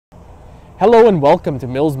Hello and welcome to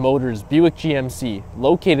Mills Motors Buick GMC,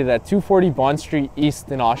 located at 240 Bond Street East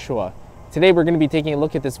in Oshawa. Today we're going to be taking a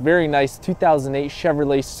look at this very nice 2008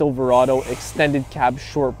 Chevrolet Silverado extended cab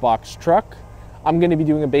short box truck. I'm going to be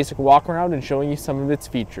doing a basic walk around and showing you some of its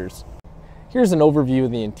features. Here's an overview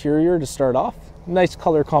of the interior to start off. Nice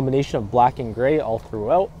color combination of black and gray all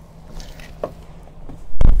throughout.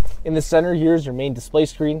 In the center, here's your main display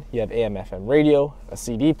screen. You have AM/FM radio, a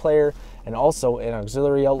CD player, and also an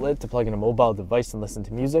auxiliary outlet to plug in a mobile device and listen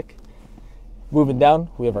to music. Moving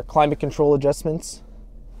down, we have our climate control adjustments,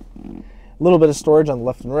 a little bit of storage on the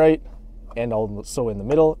left and right, and also in the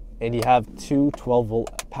middle, and you have two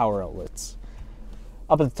 12-volt power outlets.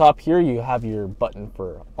 Up at the top here, you have your button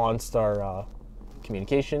for OnStar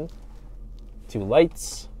communication, two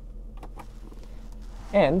lights,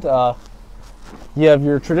 and you have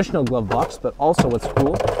your traditional glove box, but also what's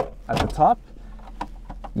cool, at the top,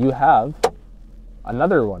 you have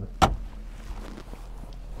another one.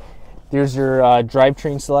 There's your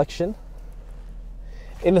drivetrain selection.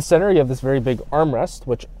 In the center, you have this very big armrest,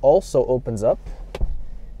 which also opens up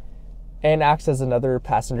and acts as another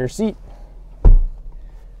passenger seat.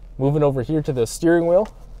 Moving over here to the steering wheel,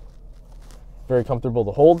 very comfortable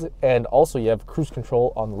to hold, and also you have cruise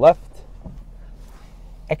control on the left.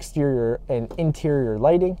 Exterior and interior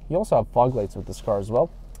lighting. You also have fog lights with this car as well.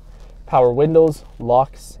 Power windows,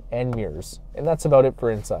 locks, and mirrors. And that's about it for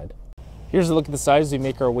inside. Here's a look at the side as we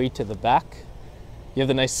make our way to the back. You have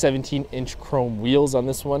the nice 17-inch chrome wheels on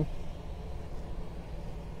this one.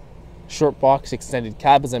 Short box extended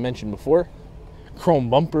cab, as I mentioned before. Chrome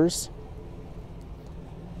bumpers.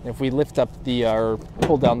 And if we lift up or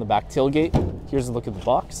pull down the back tailgate, here's a look at the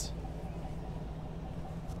box.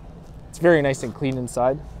 It's very nice and clean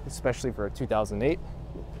inside, especially for a 2008.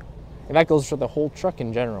 And that goes for the whole truck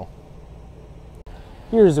in general.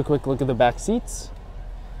 Here's a quick look at the back seats.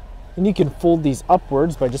 And you can fold these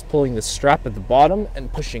upwards by just pulling the strap at the bottom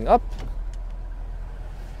and pushing up.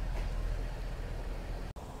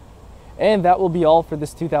 And that will be all for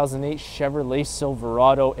this 2008 Chevrolet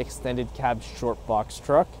Silverado extended cab short box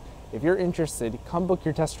truck. If you're interested, come book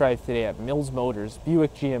your test drive today at Mills Motors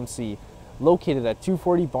Buick GMC, located at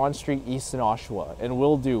 240 Bond Street East in Oshawa, and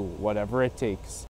we'll do whatever it takes.